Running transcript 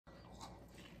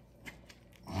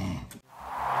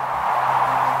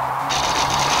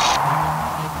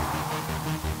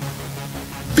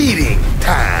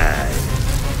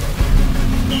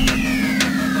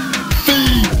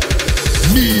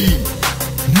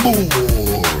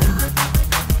more.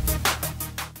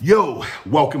 Yo,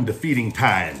 welcome to Feeding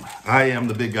Time. I am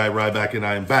the big guy Ryback, and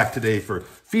I am back today for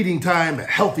Feeding Time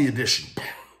Healthy Edition.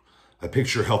 I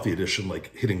picture Healthy Edition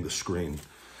like hitting the screen.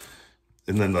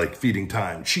 And then like Feeding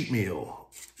Time, cheat meal.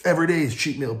 Every day is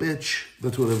cheat meal, bitch.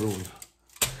 That's what everyone...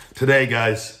 Today,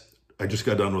 guys, I just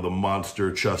got done with a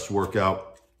monster chest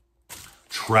workout.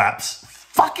 Traps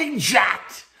fucking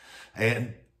jacked.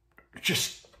 And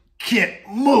just can't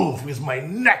move because my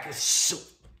neck is so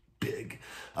big.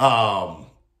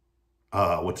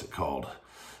 What's it called?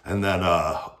 And then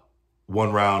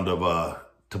one round of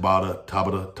Tabata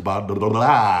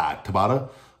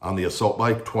on the assault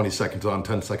bike, 20 seconds on,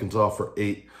 10 seconds off for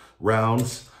 8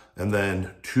 rounds. And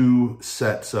then 2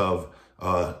 sets of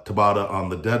Tabata on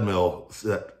the dead mill,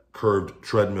 that curved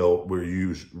treadmill where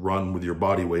you run with your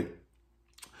body weight.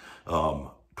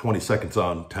 20 seconds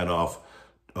on, 10 off,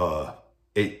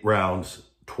 8 rounds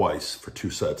twice for 2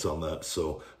 sets on that.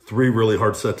 So 3 really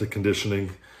hard sets of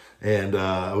conditioning. And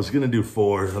I was going to do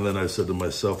 4. And then I said to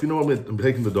myself, you know what? I'm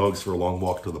taking the dogs for a long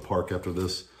walk to the park after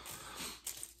this.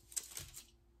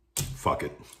 Fuck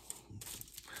it.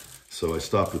 So I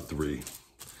stopped at 3.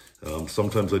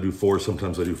 Sometimes I do 4,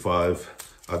 sometimes I do 5.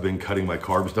 I've been cutting my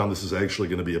carbs down. This is actually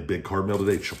going to be a big carb meal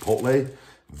today. Chipotle,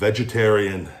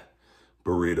 vegetarian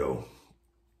burrito.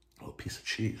 Oh, a piece of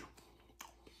cheese.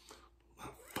 Oh,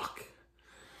 fuck.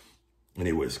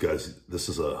 Anyways, guys, this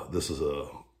is a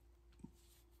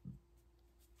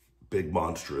big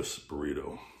monstrous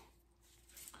burrito.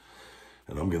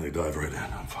 And I'm going to dive right in.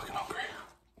 I'm fucking hungry.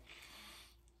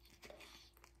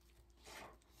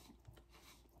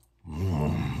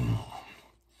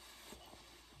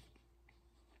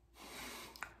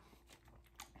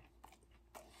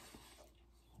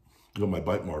 Got my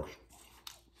bite marks.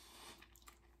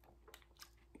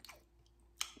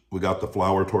 We got the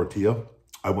flour tortilla.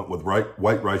 I went with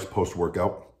white rice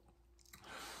post-workout.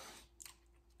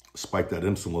 Spike that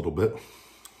in some little bit.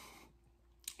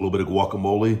 A little bit of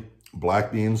guacamole,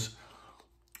 black beans,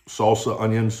 salsa,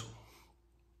 onions,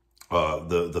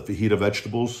 the fajita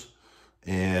vegetables,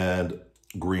 and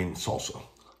green salsa.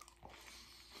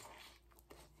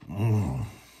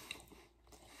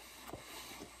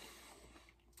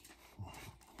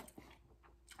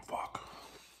 Fuck.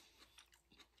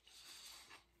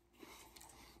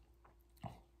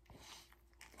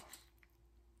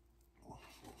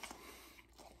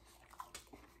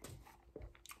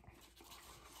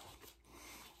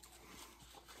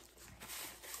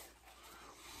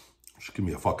 Just give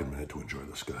me a fucking minute to enjoy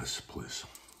this, guys, please.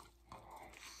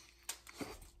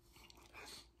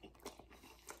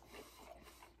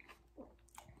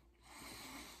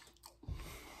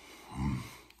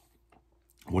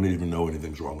 I wouldn't even know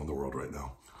anything's wrong in the world right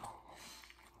now.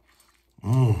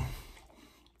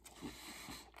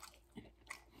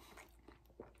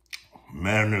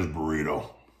 Man, this burrito.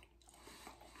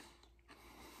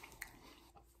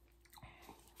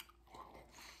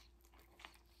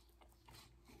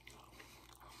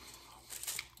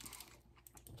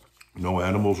 No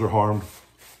animals are harmed.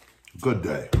 Good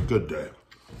day, good day.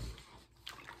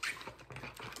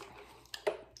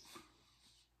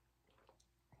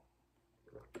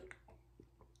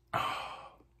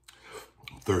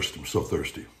 Thirsty, I'm so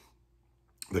thirsty.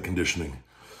 The conditioning.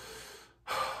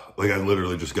 Like I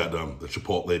literally just got done. The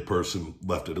Chipotle person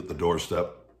left it at the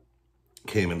doorstep.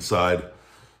 Came inside,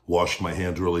 washed my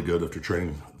hands really good after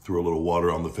training, threw a little water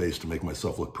on the face to make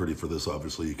myself look pretty for this,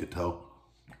 obviously, you could tell.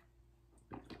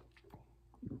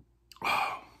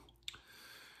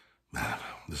 Man,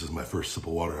 this is my first sip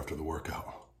of water after the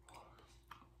workout.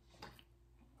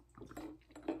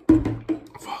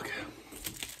 Fuck.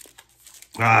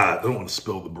 I don't want to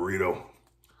spill the burrito.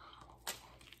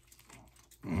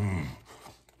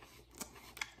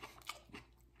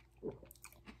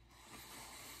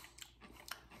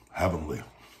 Heavenly.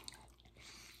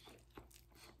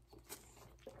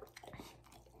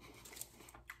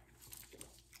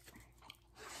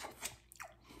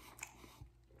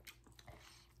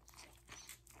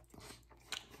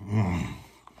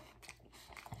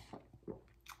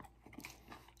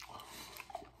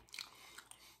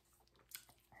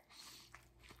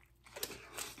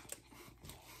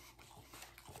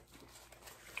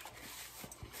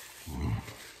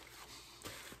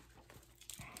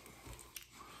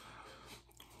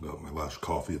 Got my last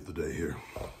coffee of the day here.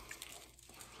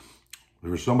 There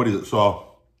was somebody that saw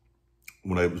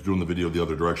when I was doing the video the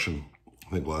other direction, I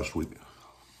think last week.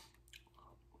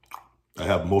 I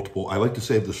have multiple, I like to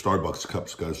save the Starbucks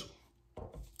cups, guys,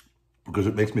 because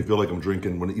it makes me feel like I'm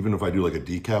drinking, even if I do like a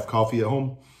decaf coffee at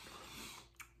home,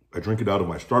 I drink it out of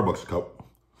my Starbucks cup.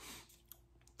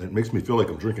 And it makes me feel like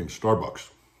I'm drinking Starbucks.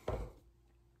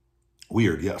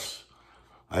 Weird, yes.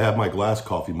 I have my glass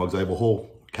coffee mugs. I have a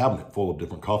whole cabinet full of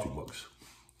different coffee mugs.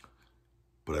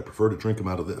 But I prefer to drink them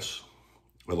out of this.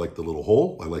 I like the little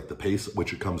hole. I like the pace at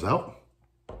which it comes out.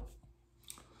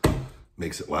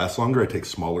 Makes it last longer. I take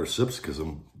smaller sips because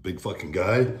I'm a big fucking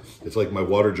guy. It's like my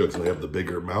water jugs and I have the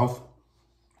bigger mouth.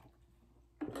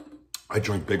 I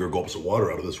drink bigger gulps of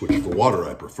water out of this, which for water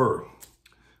I prefer.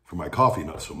 For my coffee,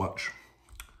 not so much.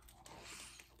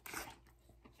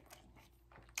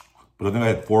 But I think I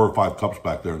had 4 or 5 cups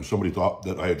back there and somebody thought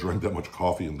that I had drank that much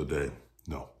coffee in the day.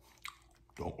 No,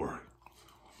 don't worry.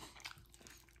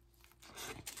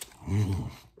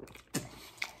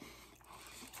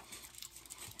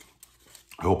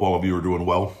 I hope all of you are doing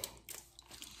well.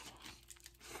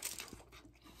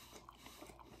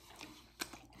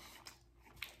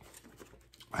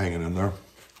 Hanging in there.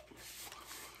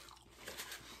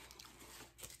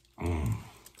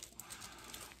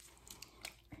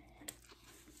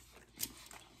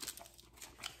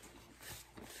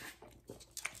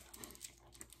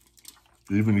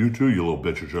 Even you too, you little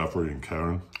bitches, Jeffrey and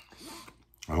Karen.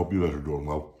 I hope you guys are doing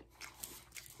well.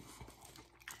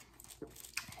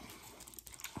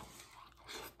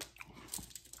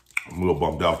 I'm a little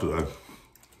bummed out today.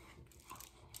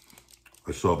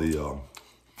 I saw the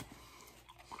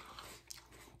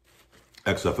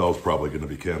XFL is probably going to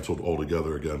be canceled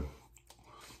altogether again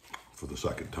for the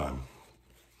second time.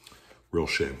 Real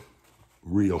shame.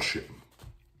 Real shame.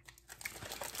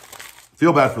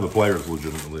 Feel bad for the players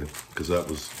legitimately because that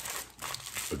was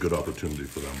a good opportunity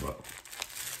for them, but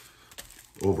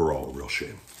overall, a real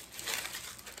shame.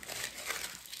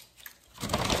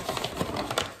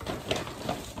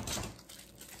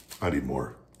 I need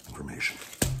more information.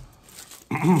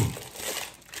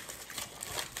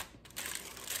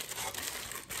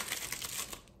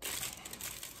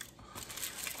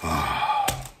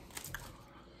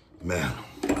 Man,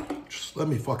 just let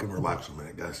me fucking relax a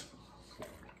minute, guys.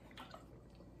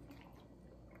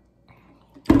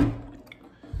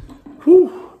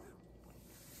 Whew.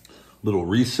 Little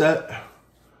reset.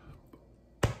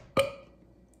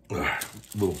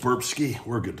 Little burp ski.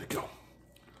 We're good to go.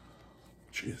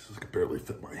 Jesus, I could barely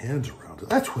fit my hands around it.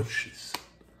 That's what she said.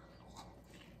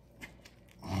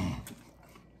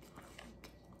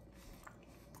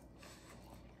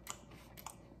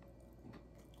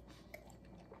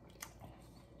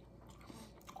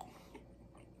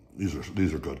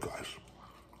 These are good, guys.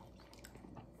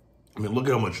 I mean, look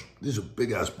at how much, these are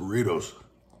big ass burritos.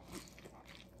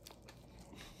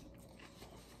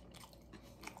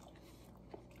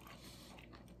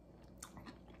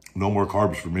 No more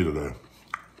carbs for me today.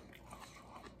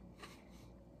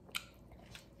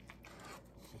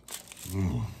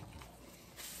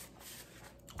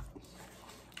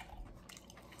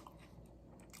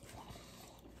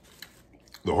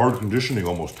 The hard conditioning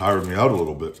almost tired me out a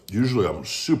little bit. Usually I'm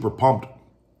super pumped.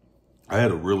 I had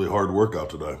a really hard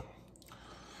workout today.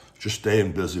 Just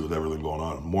staying busy with everything going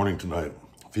on. Morning to night.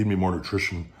 Feed me more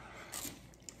nutrition.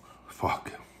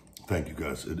 Fuck. Thank you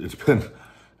guys. It's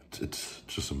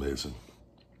just amazing.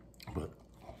 But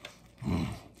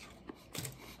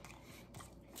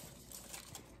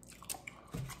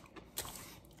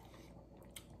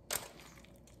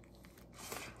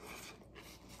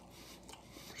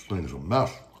this thing is a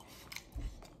mess.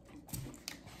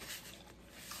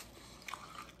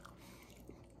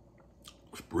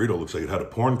 This burrito looks like it had a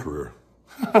porn career.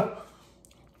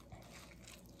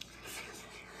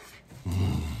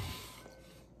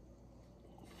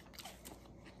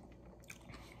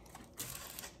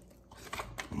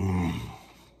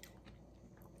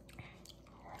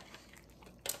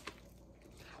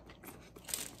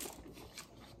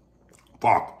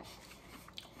 Fuck.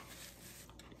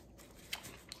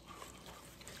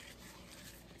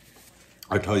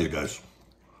 I tell you guys,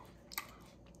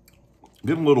 I'm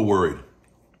getting a little worried.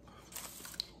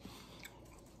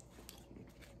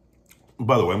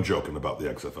 By the way, I'm joking about the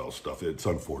XFL stuff. It's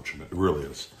unfortunate. It really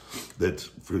is. It's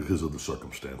because of the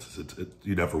circumstances.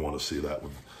 You never want to see that,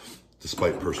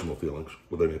 despite personal feelings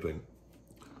with anything.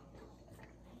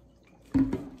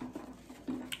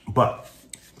 But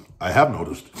I have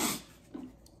noticed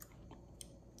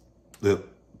that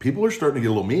people are starting to get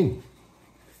a little mean.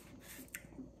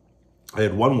 I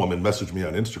had one woman message me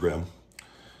on Instagram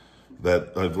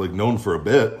that I've known for a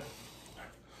bit.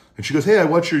 And she goes, "Hey, I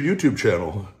watch your YouTube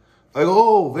channel." I go,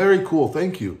 "Oh, very cool.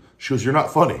 Thank you." She goes, "You're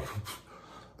not funny."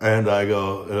 And I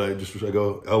go,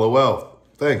 "LOL,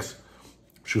 thanks."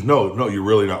 She goes, No, you're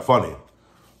really not funny."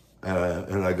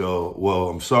 And I go, "Well,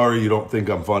 I'm sorry you don't think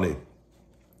I'm funny."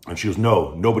 And she goes,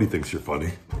 "No, nobody thinks you're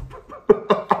funny."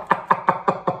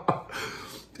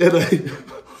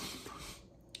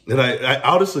 And I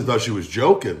honestly thought she was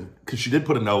joking because she did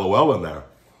put an LOL in there.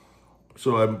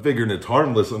 So I'm figuring it's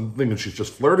harmless. I'm thinking she's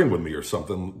just flirting with me or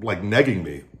something, like negging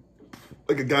me,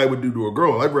 like a guy would do to a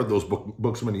girl. I've read those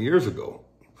books many years ago.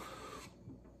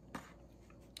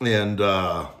 And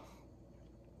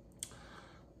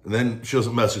then she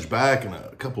doesn't message back, and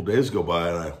a couple days go by,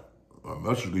 and I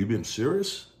messaged her, "Are you being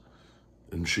serious?"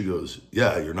 And she goes,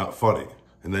 "Yeah, you're not funny."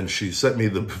 And then she sent me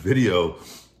the video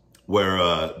where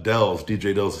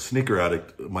DJ Dell's a sneaker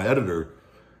addict, my editor,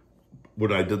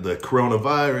 when I did the corona,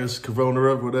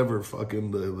 whatever,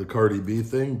 fucking the Cardi B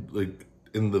thing, like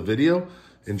in the video.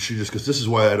 And she just goes, "This is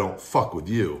why I don't fuck with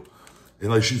you."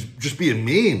 And like, she's just being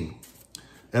mean.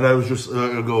 And I was just,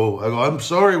 I go, "I'm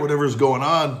sorry, whatever's going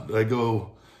on." I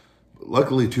go,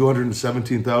 luckily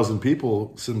 217,000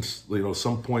 people since,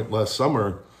 some point last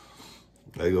summer,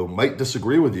 I go, might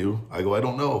disagree with you. I go, "I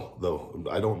don't know though.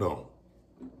 I don't know.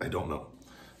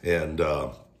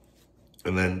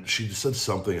 And then she just said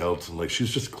something else, and like,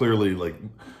 she's just clearly like,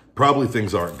 probably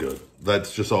things aren't good.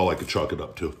 That's just all I could chalk it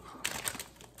up to.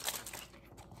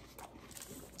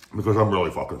 Because I'm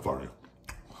really fucking funny.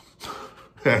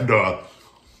 And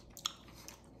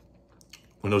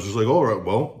I was just like, "All right,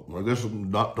 well, I guess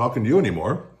I'm not talking to you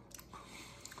anymore.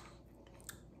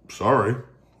 Sorry."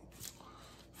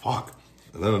 Fuck.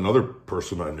 And then another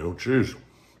person I knew, geez,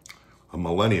 a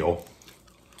millennial.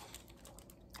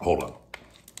 Hold on.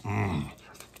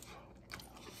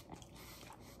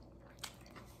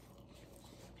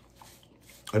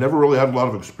 I never really had a lot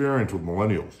of experience with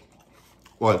millennials.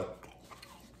 But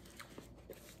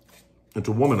it's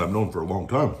a woman I've known for a long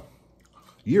time.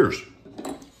 Years.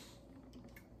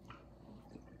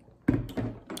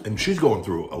 And she's going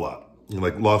through a lot.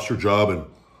 Like, lost her job, and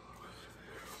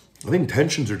I think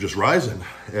tensions are just rising.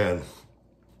 And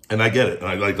I get it.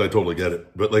 I totally get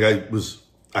it. But like,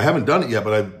 I haven't done it yet,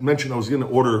 but I mentioned I was going to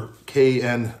order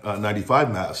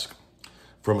KN95 mask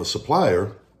from a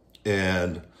supplier,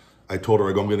 and I told her,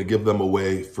 I'm going to give them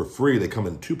away for free. They come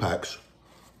in 2-packs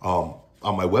on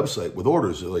my website with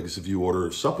orders. Like, if you order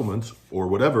supplements or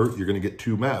whatever, you're going to get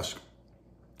 2 masks,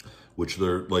 which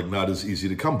they're like not as easy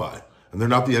to come by. And they're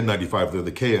not the N95, they're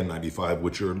the KN95,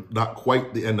 which are not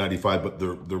quite the N95, but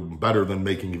they're better than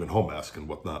making even home masks and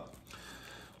whatnot.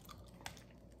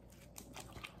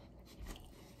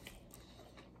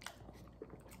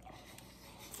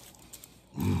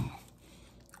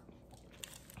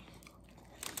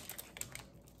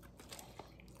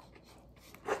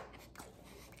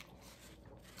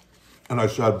 And I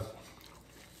said,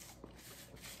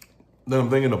 then I'm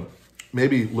thinking of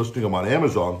maybe listing them on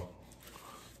Amazon,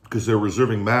 because they're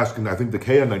reserving masks, and I think the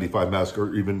KN95 masks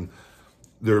are even,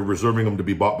 they're reserving them to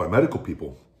be bought by medical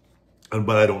people.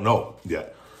 But I don't know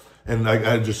yet. And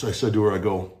I said to her, I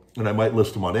go, and I might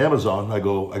list them on Amazon. I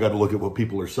go, I got to look at what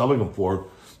people are selling them for.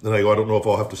 Then I go, I don't know if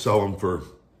I'll have to sell them for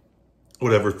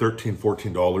whatever, $13,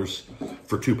 $14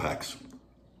 for 2-packs.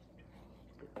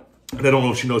 And I don't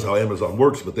know if she knows how Amazon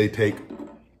works, but they take,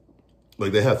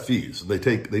 like, they have fees. They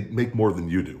make more than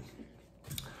you do.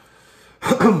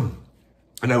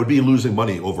 And I would be losing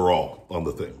money overall on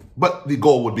the thing. But the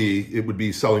goal would be, it would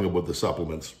be selling them with the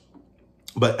supplements,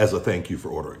 but as a thank you for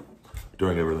ordering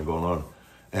during everything going on.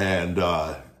 And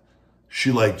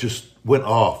she like just went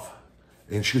off,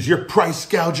 and she goes, "You're price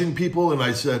gouging people." And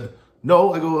I said,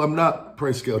 "No," I go, "I'm not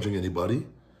price gouging anybody.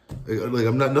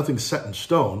 Like, nothing's set in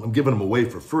stone. I'm giving them away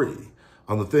for free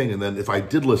on the thing. And then if I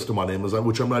did list them on Amazon,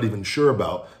 which I'm not even sure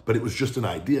about, but it was just an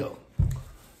idea."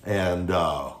 And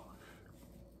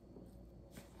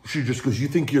she just goes, "You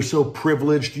think you're so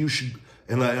privileged, you should,"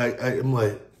 and I'm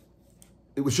like,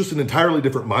 it was just an entirely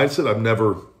different mindset. I've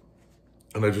never,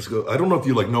 and I just go, I don't know if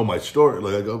you like know my story.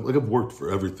 Like, I've worked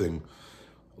for everything,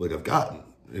 like, I've gotten,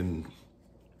 and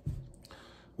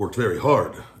worked very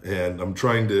hard, and I'm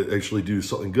trying to actually do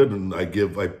something good. And I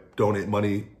donate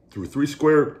money through 3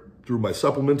 Square, through my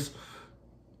supplements,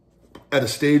 at a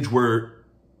stage where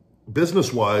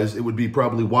business-wise, it would be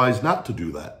probably wise not to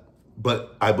do that.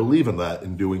 But I believe in that,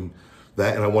 in doing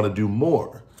that, and I want to do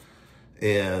more.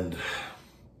 And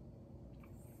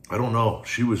I don't know.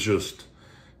 She was just,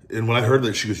 and when I heard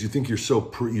that, she goes, "You think you're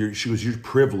so, you're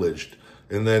privileged."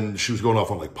 And then she was going off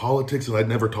on like politics, and I'd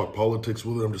never talked politics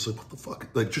with her. I'm just like, what the fuck?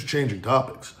 Like, just changing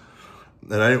topics.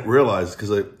 And I didn't realize,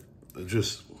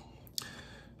 because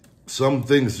some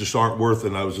things just aren't worth it.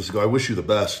 And I was just I wish you the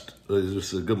best.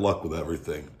 Just good luck with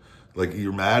everything. Like,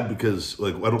 you're mad because,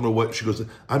 like, I don't know what, she goes,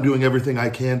 "I'm doing everything I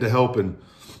can to help," and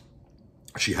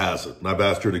she hasn't. And I've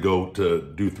asked her to go to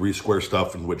do 3 Square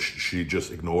stuff, in which she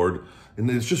just ignored. And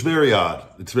it's just very odd.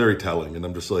 It's very telling. And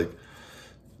I'm just like,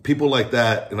 people like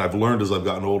that, and I've learned as I've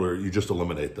gotten older, you just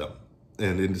eliminate them.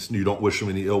 and you don't wish them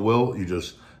any ill will. You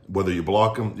just, whether you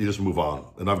block them, you just move on.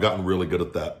 And I've gotten really good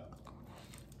at that.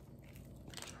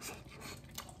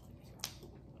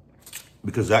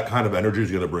 Because that kind of energy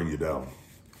is going to bring you down.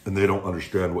 And they don't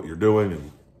understand what you're doing.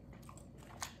 And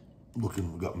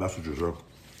looking, we got messages there.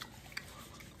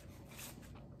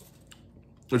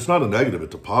 It's not a negative,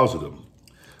 it's a positive.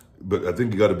 But I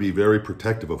think you got to be very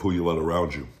protective of who you let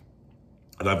around you.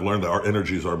 And I've learned that our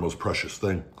energy is our most precious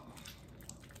thing.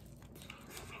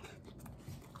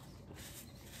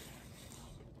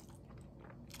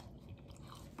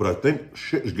 But I think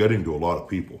shit is getting to a lot of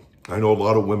people. I know a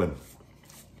lot of women.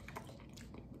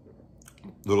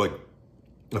 They're like,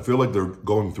 I feel like they're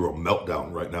going through a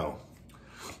meltdown right now.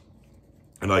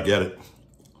 And I get it.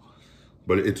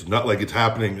 But it's not like it's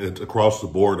happening. It's across the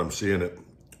board. I'm seeing it.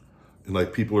 And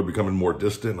like people are becoming more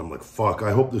distant. I'm like, fuck,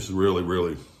 I hope this is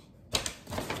really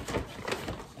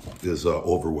is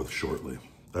over with shortly.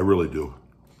 I really do.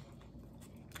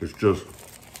 It's just,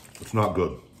 it's not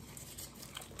good.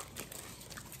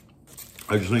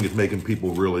 I just think it's making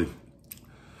people really,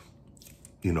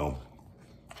 you know,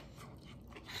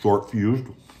 short-fused.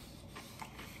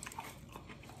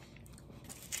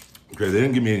 Okay, they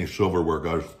didn't give me any silverware,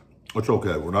 guys. It's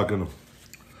okay, we're not gonna,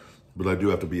 but I do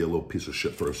have to be a little piece of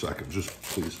shit for a second. Just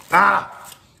please. Ah!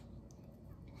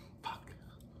 Fuck.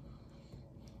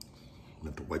 I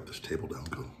have to wipe this table down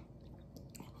good.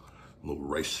 Little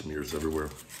rice smears everywhere.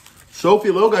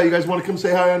 Sophie, little guy, you guys want to come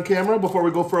say hi on camera before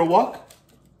we go for a walk?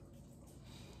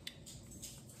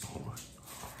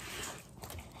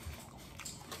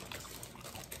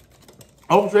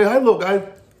 Oh, say hi, little guy.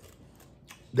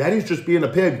 Daddy's just being a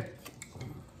pig.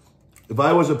 If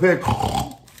I was a pig, huh?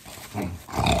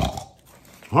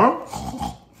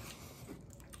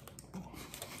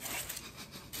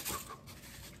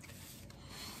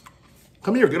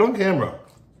 Come here, get on camera.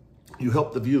 You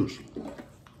help the views.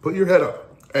 Put your head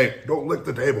up. Hey, don't lick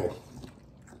the table.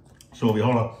 Sylvia,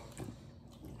 hold on.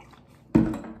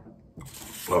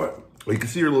 All right. Well, you can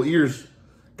see your little ears.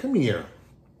 Come here.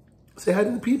 Say hi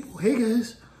to the people. Hey,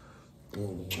 guys.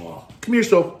 Come here,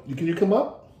 Soph. Can you come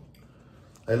up?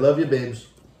 I love you, babes.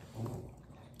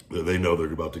 They know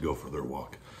they're about to go for their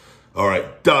walk. All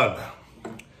right, done.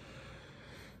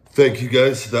 Thank you,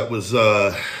 guys. That was,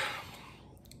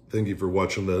 thank you for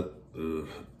watching that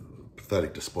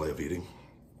pathetic display of eating.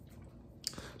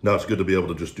 Now it's good to be able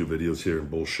to just do videos here and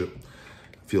bullshit.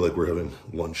 I feel like we're having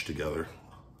lunch together.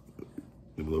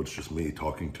 Even though it's just me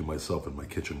talking to myself in my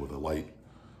kitchen with a light.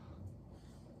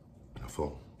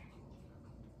 So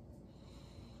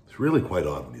it's really quite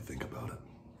odd when you think about it.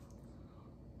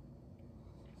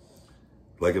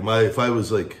 Like, if I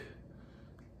was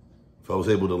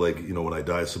able to, like, you know, when I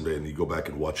die someday and you go back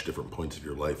and watch different points of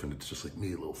your life and it's just like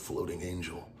me, a little floating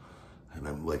angel. And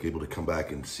I'm like able to come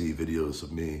back and see videos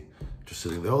of me just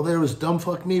sitting there. Oh, there was dumb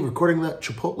fuck me recording that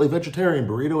Chipotle vegetarian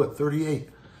burrito at 38.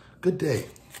 Good day.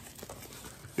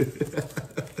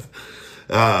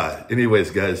 Anyways,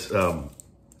 guys,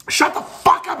 shut the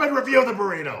fuck up and review the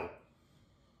burrito.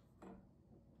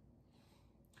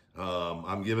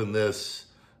 I'm giving this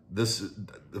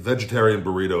vegetarian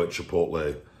burrito at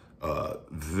Chipotle,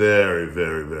 very,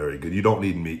 very, very good. You don't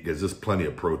need meat, guys. There's plenty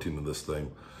of protein in this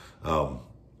thing.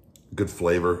 Good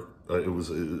flavor. It was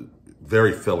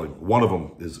very filling. One of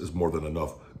them is more than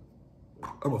enough.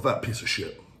 I'm a fat piece of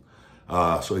shit.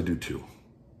 So I do too.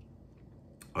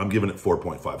 I'm giving it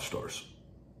 4.5 stars.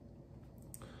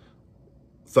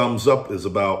 Thumbs up is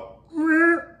about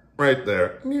right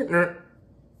there.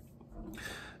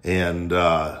 And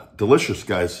delicious,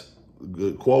 guys.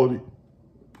 Good quality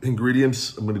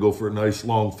ingredients. I'm going to go for a nice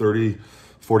long 30,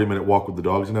 40-minute walk with the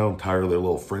dogs now and tire their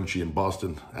little Frenchie and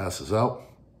Boston asses out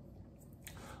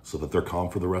so that they're calm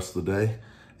for the rest of the day.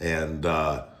 And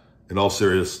in all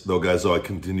seriousness, though, guys, I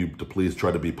continue to please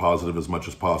try to be positive as much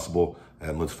as possible.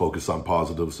 And let's focus on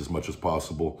positives as much as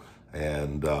possible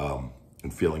and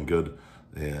feeling good.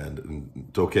 And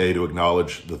it's okay to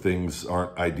acknowledge the things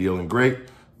aren't ideal and great,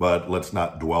 but let's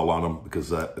not dwell on them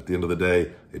because at the end of the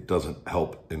day, it doesn't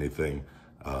help anything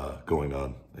going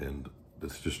on. And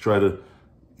let's just try to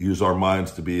use our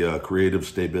minds to be creative,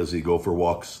 stay busy, go for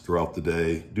walks throughout the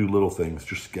day, do little things,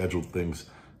 just scheduled things.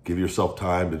 Give yourself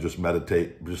time to just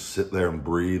meditate, just sit there and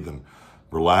breathe and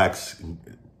relax and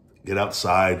get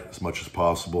outside as much as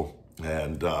possible.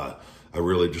 And I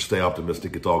really just stay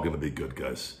optimistic. It's all going to be good,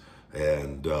 guys.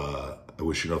 And I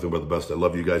wish you nothing but the best. I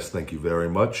love you guys. Thank you very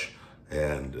much.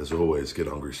 And as always, get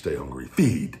hungry, stay hungry,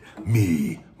 feed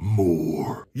me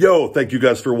more. Yo, thank you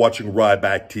guys for watching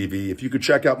Ryback TV. If you could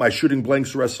check out my Shooting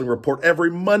Blanks Wrestling Report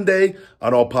every Monday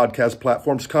on all podcast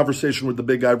platforms, Conversation with the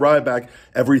Big Guy Ryback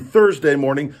every Thursday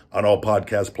morning on all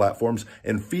podcast platforms,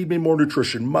 and Feed Me More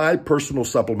Nutrition, my personal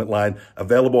supplement line,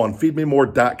 available on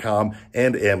feedmemore.com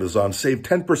and Amazon. Save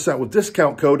 10% with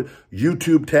discount code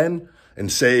YouTube10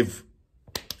 and save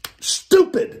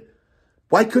stupid.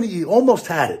 Why couldn't you? Almost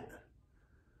had it.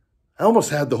 I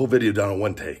almost had the whole video done in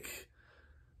one take.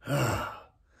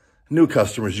 New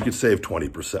customers, you can save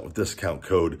 20% with discount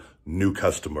code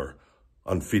NEWCUSTOMER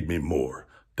on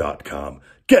feedmemore.com.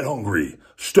 Get hungry,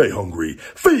 stay hungry,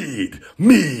 feed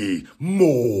me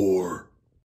more.